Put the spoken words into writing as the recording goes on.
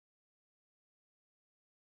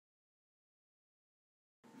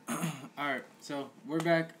Alright, so we're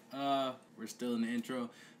back. We're still in the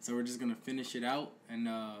intro, so we're just gonna finish it out and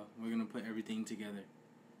we're gonna put everything together.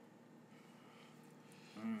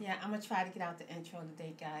 Yeah, I'm gonna try to get out the intro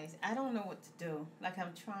today, guys. I don't know what to do. Like,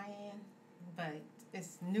 I'm trying, but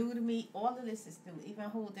it's new to me. All of this is new. Even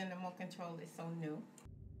holding the remote control is so new.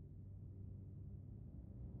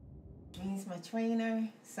 Dream's my trainer,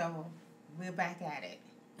 so we're back at it.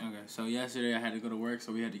 Okay, so yesterday I had to go to work,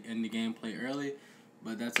 so we had to end the gameplay early,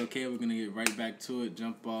 but that's okay. We're gonna get right back to it,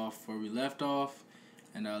 jump off where we left off,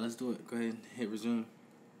 and let's do it. Go ahead and hit resume.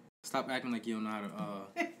 Stop acting like you don't know how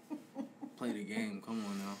to play the game. Come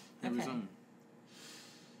on now. Hit resume.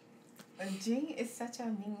 Jean is such a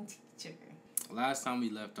mean teacher. Last time we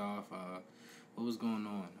left off, what was going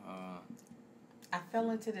on? I fell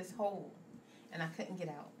into this hole, and I couldn't get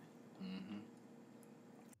out.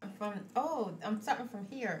 I'm starting from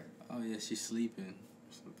here. Oh yeah, she's sleeping.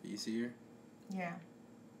 You see her? Yeah.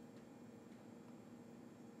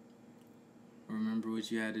 Remember what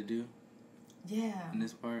you had to do? Yeah. In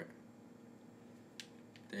this part?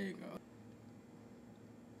 There you go.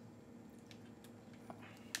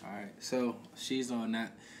 Alright, so she's on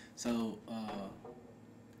that. So,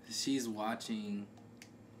 she's watching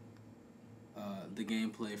the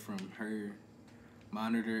gameplay from her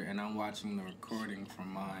monitor, and I'm watching the recording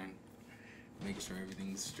from mine. Make sure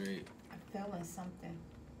everything's straight. I fell in something.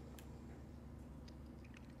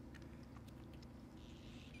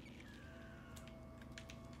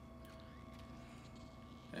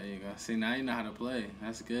 There you go. See, now you know how to play.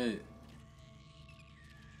 That's good.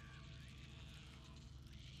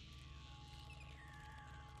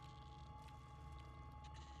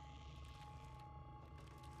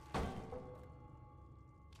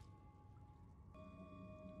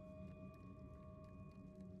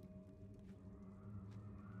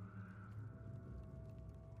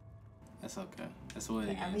 That's okay. That's what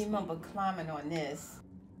it is. I remember climbing on this.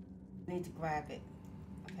 Need to grab it.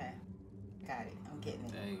 Okay. Got it. I'm getting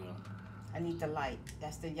it. There you go. I need the light.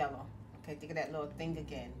 That's the yellow. Okay, think of that little thing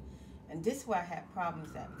again. And this is where I had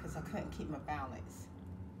problems at because I couldn't keep my balance.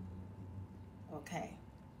 Okay.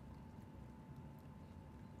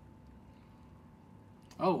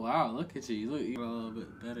 Oh wow, look at you. You look a little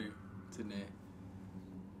bit better today.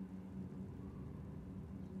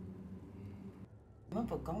 I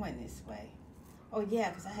remember going this way. Oh yeah,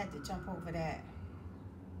 because I had to jump over that.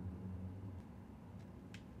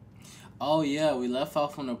 Oh yeah, we left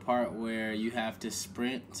off on the part where you have to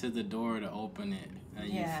sprint to the door to open it, and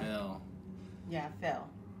you fell. Yeah, I fell.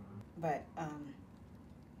 But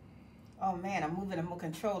oh man, I'm moving the remote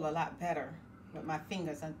control a lot better with my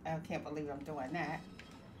fingers. I can't believe I'm doing that.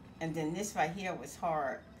 And then this right here was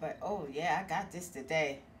hard, but oh yeah, I got this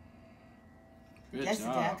today. Good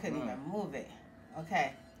Yesterday job, I couldn't even move it.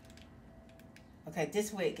 Okay. Okay,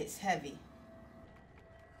 this way it gets heavy.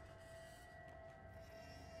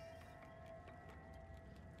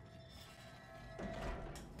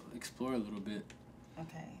 Explore a little bit.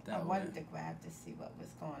 Okay. That I wanted way. to grab to see what was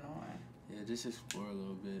going on. Yeah, just explore a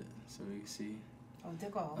little bit so you can see. Oh, there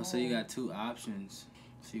go. Oh, so you got two options.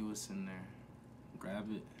 See what's in there.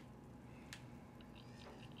 Grab it.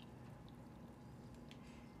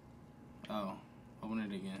 Oh, open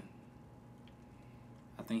it again.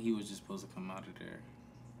 I think he was just supposed to come out of there.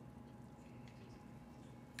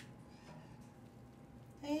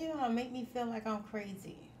 Hey, you don't make me feel like I'm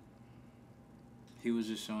crazy. He was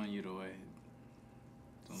just showing you the way.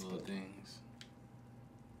 Those little things.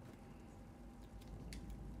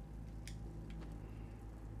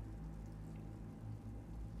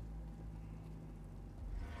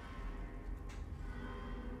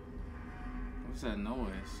 What's that noise?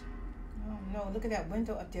 Oh no, look at that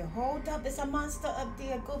window up there. Hold up, it's a monster up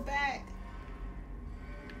there. Go back.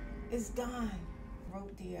 It's gone.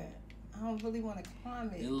 Rope deer. I don't really want to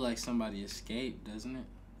climb it. It looked like somebody escaped, doesn't it?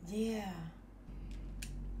 Yeah.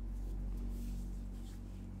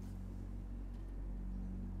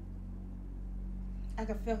 I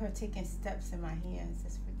can feel her taking steps in my hands.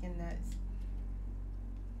 It's freaking nuts.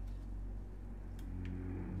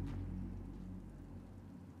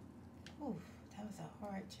 Oof, that was a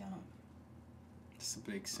hard jump. It's a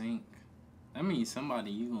big sink. That means somebody,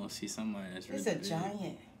 you gonna see somebody that's really big. It's a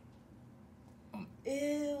giant.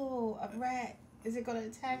 Ew, a rat. Is it gonna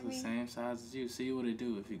attack me? It's the same size as you. See what it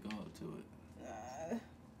do if you go up to it.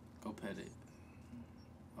 Go pet it.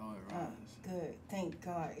 Oh, it runs. Good. Thank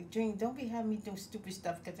God. Dream, don't be having me do stupid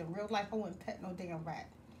stuff because in real life I wouldn't pet no damn rat.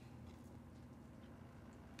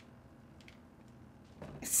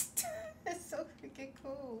 It's so freaking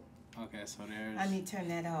cool. Okay, so there's... I need to turn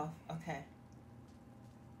that off. Okay.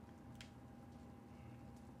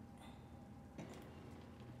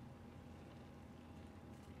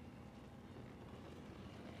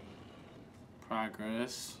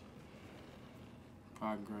 Progress.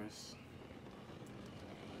 Progress.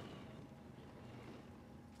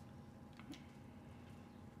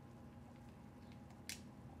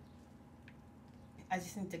 I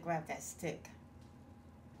just need to grab that stick.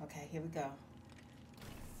 Okay, here we go.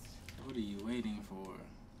 What are you waiting for?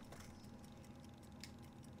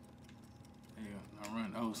 There you go. Now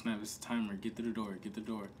run. Oh, snap. It's a timer. Get through the door. Get the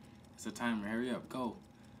door. It's a timer. Hurry up. Go.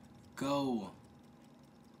 Go.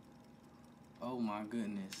 Oh, my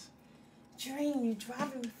goodness. Dream, you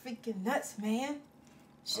driving me freaking nuts, man.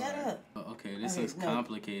 Shut up. Oh, okay, this is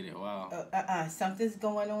complicated. Wow. Something's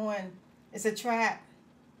going on. It's a trap.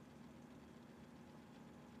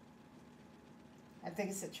 I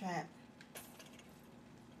think it's a trap.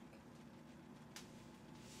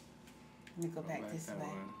 Let me go back this way.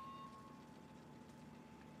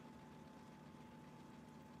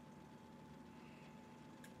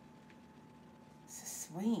 It's a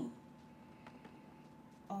swing.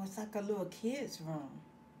 Oh, it's like a little kid's room.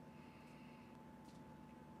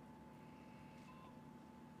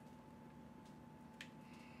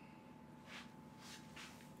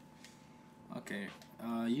 Okay,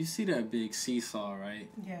 you see that big seesaw, right?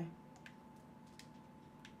 Yeah.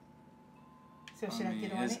 So should I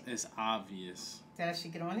get on it? It's obvious. That I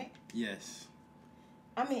should get on it? Yes.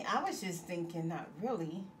 I mean, I was just thinking, not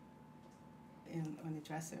really. On the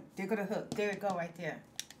dresser. There go the hook. There it go right there.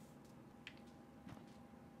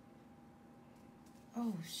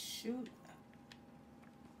 Oh, shoot.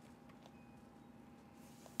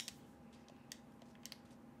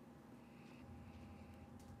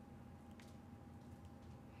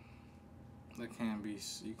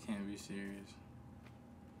 You can't be serious.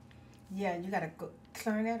 Yeah, you gotta go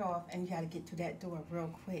turn that off, and you gotta get to that door real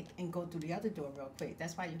quick and go through the other door real quick.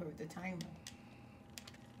 That's why you heard the timer.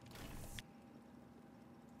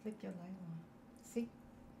 Flick your light on. See?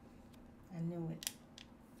 I knew it.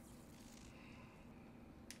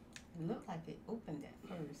 It looked like it opened at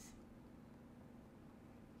first.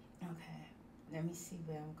 Okay, let me see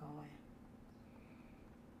where I'm going.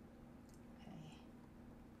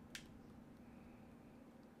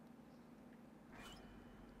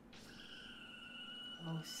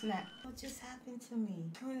 Oh, snap. What just happened to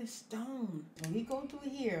me? Turn to stone. When we go through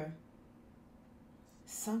here,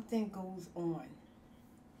 something goes on.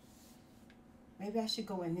 Maybe I should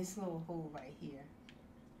go in this little hole right here.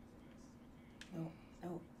 No,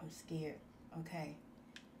 I'm scared. Okay.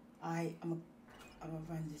 I'm gonna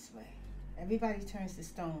run this way. Everybody turns to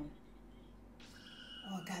stone.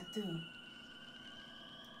 Oh, I got through.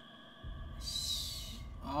 Shh.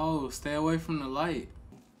 Oh, stay away from the light.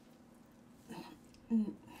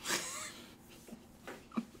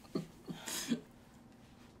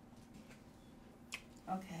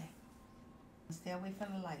 Okay. Stay away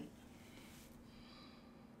from the light.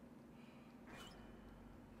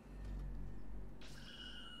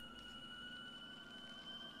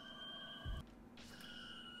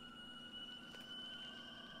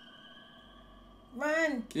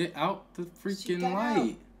 Run! Get out the freaking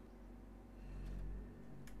light.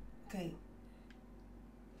 Okay.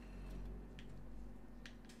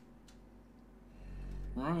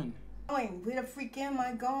 Run. Where the freak am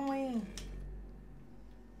I going?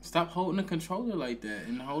 Stop holding the controller like that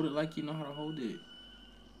and hold it like you know how to hold it.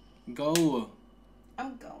 Go.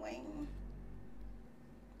 I'm going.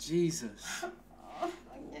 Jesus. Oh,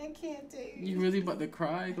 I can't do it. You really about to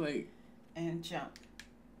cry? Like. And jump.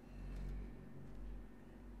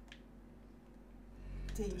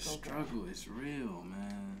 There you The go. struggle is real,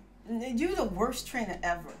 man. You're the worst trainer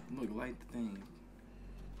ever. Look, light the thing.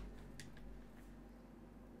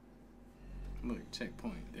 Look,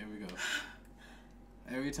 checkpoint. There we go.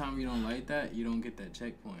 Every time you don't light that, you don't get that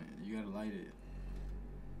checkpoint. You gotta light it.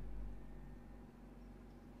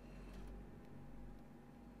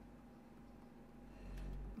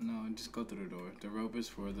 No, just go through the door. The rope is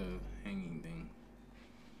for the hanging thing.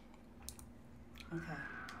 Okay.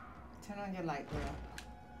 Turn on your light, girl.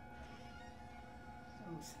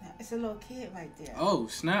 Oh, snap. It's a little kid right there. Oh,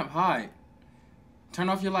 snap. Hi. Turn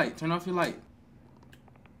off your light. Turn off your light.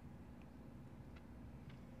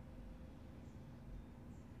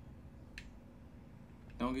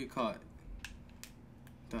 Don't get caught.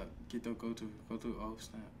 Duck. Get the go through. Go through. Oh,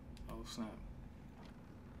 snap. Oh, snap.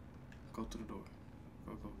 Go through the door.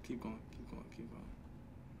 Go, go. Keep going. Keep going. Keep going.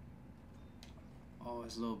 Oh,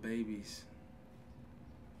 it's little babies.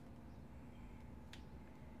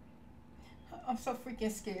 I'm so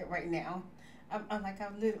freaking scared right now. I'm like, I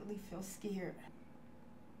literally feel scared.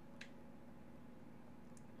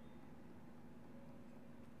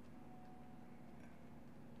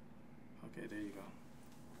 Okay, there you go.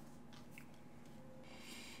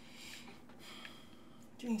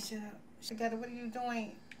 Dream, shut up. Together, what are you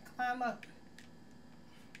doing? Climb up.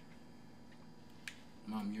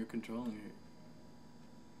 Mom, you're controlling it.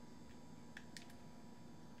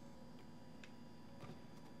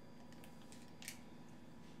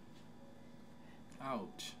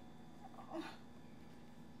 Ouch.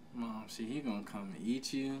 Mom, see, he gonna come and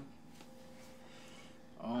eat you.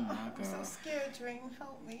 Oh my God. I'm so scared, Dream.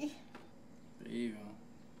 Help me. There you go.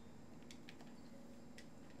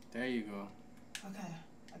 There you go. Okay,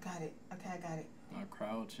 I got it. Okay, I got it. Now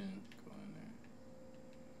crouch and go in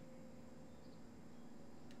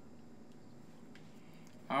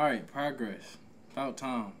there. Alright, progress. About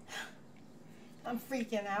time. I'm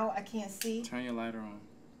freaking out. I can't see. Turn your lighter on.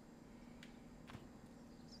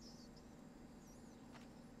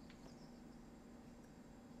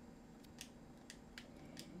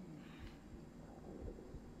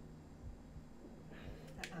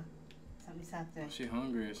 Something's happening. She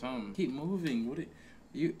hungry or something. Keep moving. What?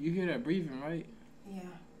 You hear that breathing, right? Yeah.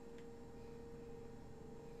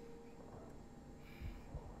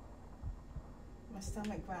 My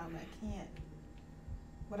stomach growling. I can't.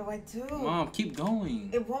 What do I do? Mom, keep going.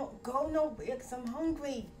 It won't go nowhere because I'm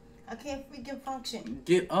hungry. I can't freaking function.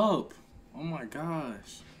 Get up. Oh my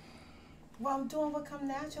gosh. Well, I'm doing what comes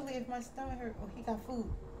naturally if my stomach hurt. Oh, he got food.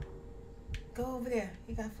 Go over there.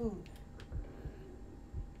 He got food.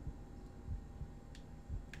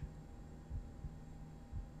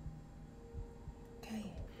 Okay,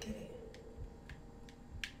 get it.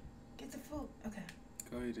 Get the food. Okay.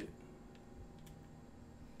 Go eat it.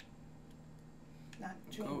 Not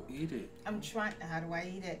drink. Go eat it. I'm trying. How do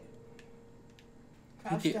I eat it?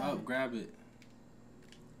 Pick it up. Grab it.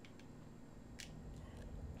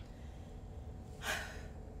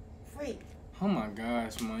 Freak. Oh my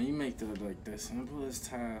gosh, Mom. You make the simplest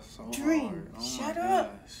task so Dream. hard. Oh Shut my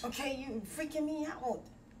up. gosh. Okay, you freaking me out.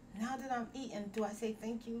 Now that I'm eating, do I say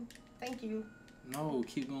thank you? Thank you. No,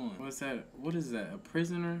 keep going. What's that? What is that? A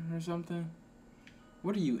prisoner or something?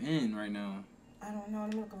 What are you in right now? I don't know.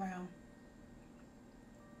 Let me look around.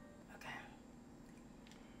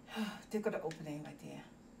 Okay. There go the opening right there.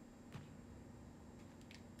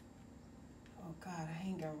 Oh God, I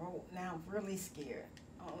ain't gonna roll. Now I'm really scared.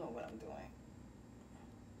 I don't know what I'm doing.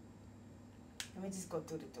 Let me just go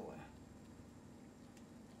through the door.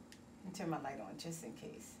 And turn my light on just in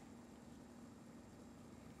case.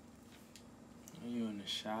 You in the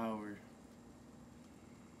shower.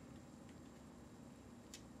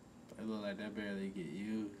 It look like that barely get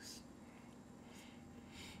used.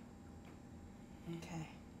 Okay.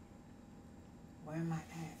 Where am I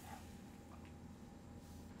at?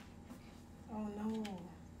 Oh no.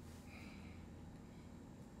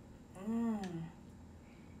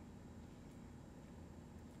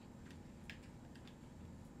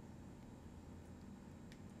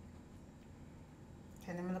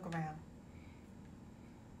 Okay, let me look around.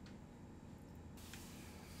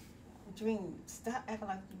 Dream, stop acting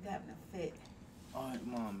like you're having a fit. Alright,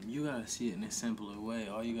 Mom, you gotta see it in a simpler way.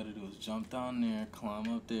 All you gotta do is jump down there,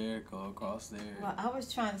 climb up there, go across there. Well, I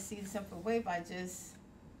was trying to see the simple way by just...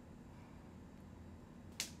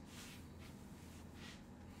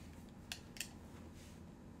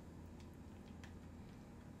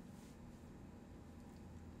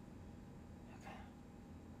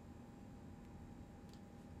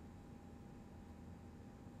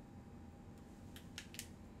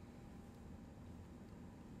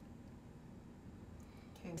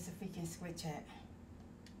 What's the freaking switch at?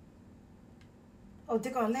 Oh,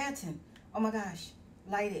 they're on lantern. Oh my gosh.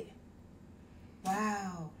 Light it.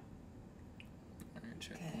 Wow. Alright,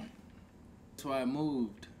 checkpoint. That's why I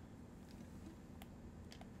moved.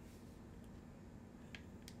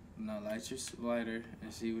 Now light your lighter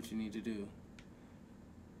and see what you need to do.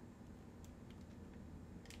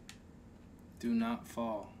 Do not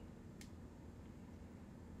fall.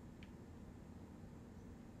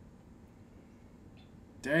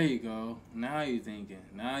 There you go. Now you're thinking.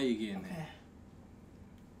 Now you're getting it.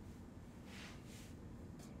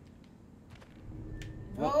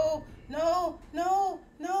 No, no, no,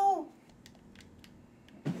 no.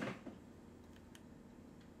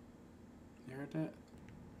 You heard that?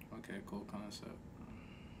 Okay, cool concept.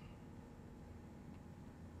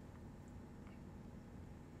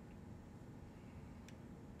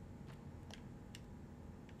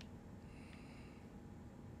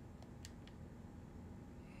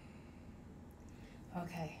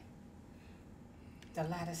 Okay. The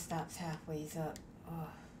ladder stops halfway up. Oh.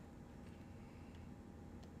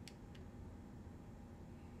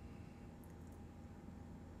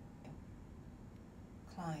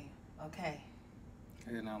 Climb. Okay.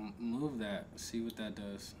 Okay, now move that. See what that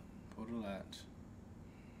does. Pull the latch.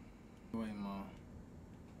 Wait, Mom.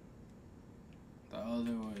 The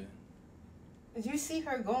other way. Did you see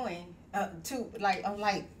her going to like? I'm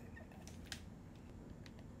like.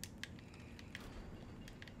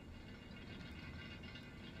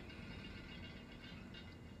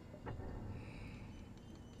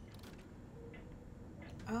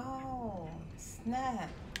 Oh, snap.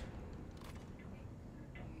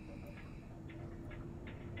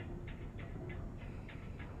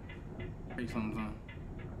 Take something on.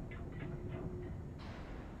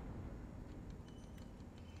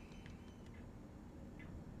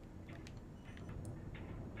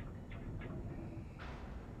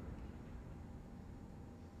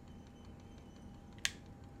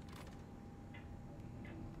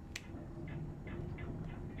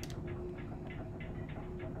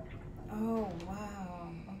 Oh,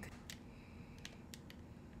 wow. Okay.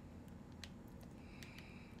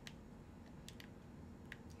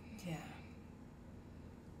 Yeah.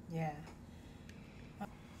 Yeah.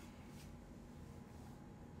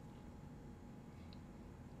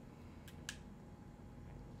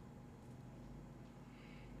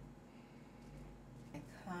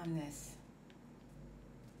 Calmness.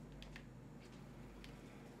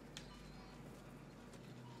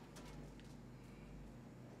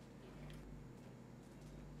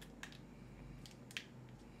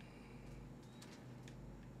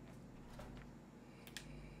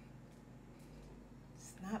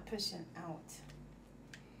 It's not pushing out.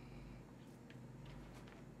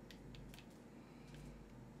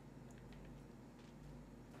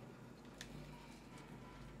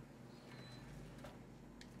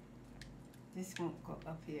 This won't go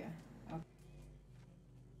up here. Okay.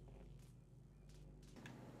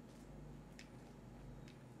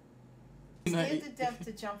 Scared to death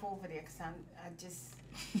to jump over there because I just.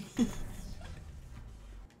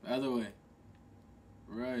 The other way.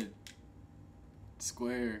 Run.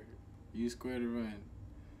 Square. Use square to run.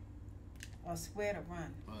 Or square to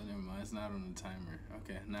run. Oh, never mind. It's not on the timer.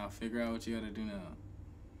 Okay, now figure out what you gotta do now.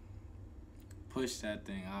 Push that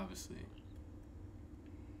thing, obviously.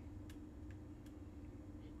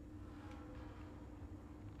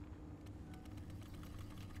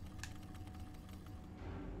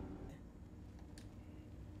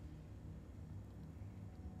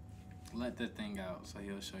 Let that thing out so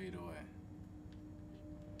he'll show you the way.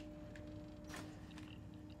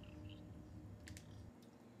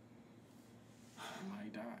 You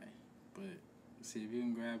might die, but see if you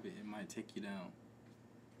can grab it, it might take you down.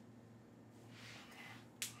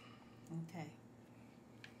 Okay.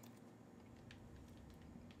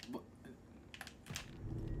 But,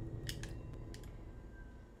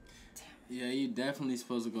 yeah, you definitely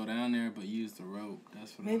supposed to go down there, but use the rope.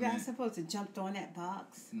 That's what Maybe I I'm meant. supposed to jump on that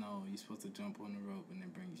box. No, you're supposed to jump on the rope and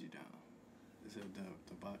it brings you down. So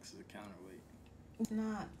the box is a counterweight. It's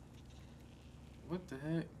not. What the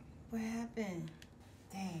heck? What happened?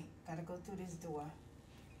 Dang, gotta go through this door.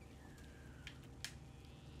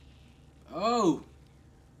 Oh!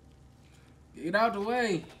 Get out the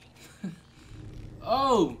way!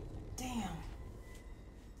 Oh! Damn.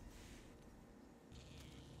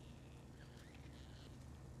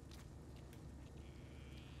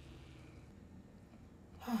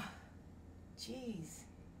 Jeez.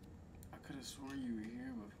 I could have sworn you were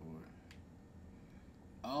here before.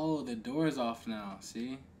 Oh, the door's off now,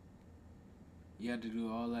 see? You had to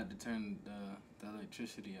do all that to turn the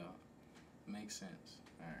electricity off. Makes sense.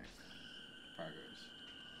 Alright. Progress.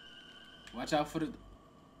 Watch out for the...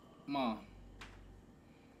 Mom.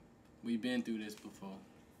 We've been through this before.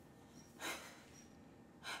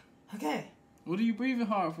 Okay. What are you breathing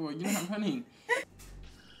hard for? You're not running.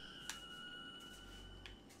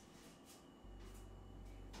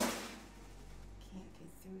 Can't get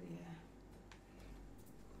through there.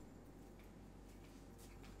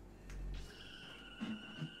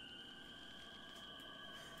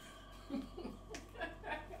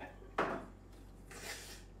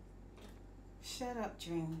 Shut up,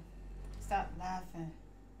 Dream. Stop laughing.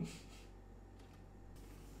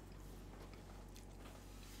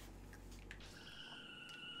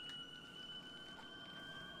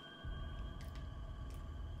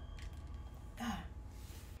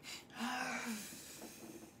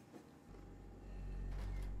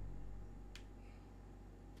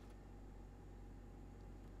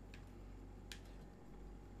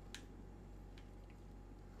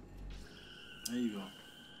 There you go.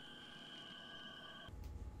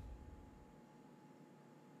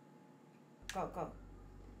 Go, go.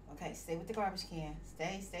 Okay, stay with the garbage can.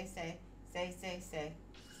 Stay.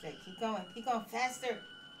 Keep going, faster.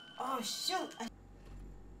 Oh, shoot.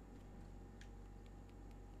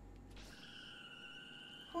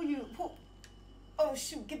 Who? Oh,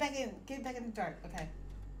 shoot, get back in the dark. Okay.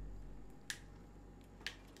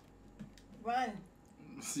 Run.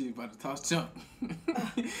 See, you about to toss jump.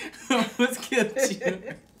 What's killed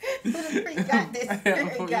you? Who the freak got this?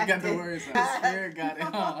 You got the words out. Spirit got it,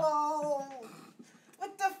 huh? Oh,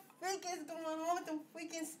 what the freak is going on with the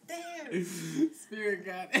freaking stairs? Spirit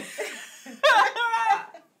got it.